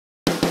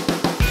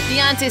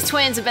Beyonce's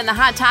twins have been the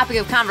hot topic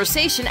of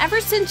conversation ever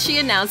since she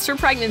announced her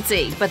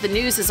pregnancy, but the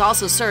news has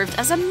also served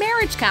as a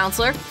marriage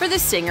counselor for the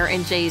singer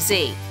and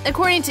Jay-Z.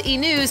 According to E!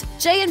 News,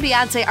 Jay and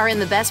Beyonce are in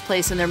the best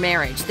place in their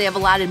marriage. They have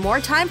allotted more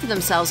time for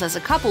themselves as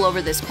a couple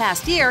over this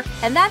past year,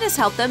 and that has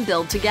helped them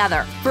build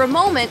together. For a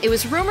moment, it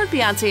was rumored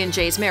Beyonce and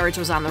Jay's marriage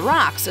was on the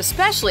rocks,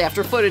 especially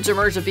after footage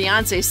emerged of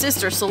Beyonce's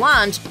sister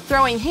Solange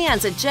throwing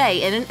hands at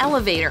Jay in an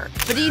elevator.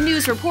 But E!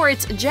 News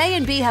reports Jay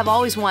and B have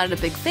always wanted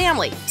a big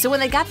family, so when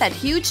they got that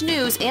huge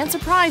news and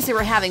surprise they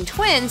were having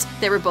twins,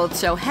 they were both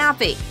so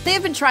happy. They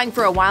have been trying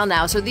for a while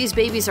now, so these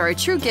babies are a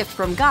true gift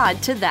from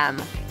God to them.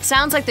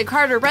 Sounds like the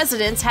Carter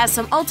residence has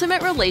some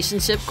ultimate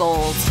relationship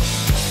goals.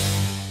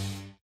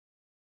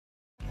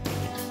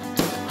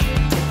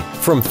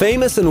 From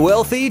famous and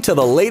wealthy to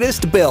the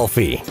latest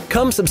Belfie,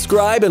 come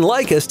subscribe and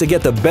like us to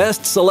get the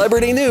best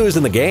celebrity news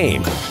in the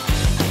game.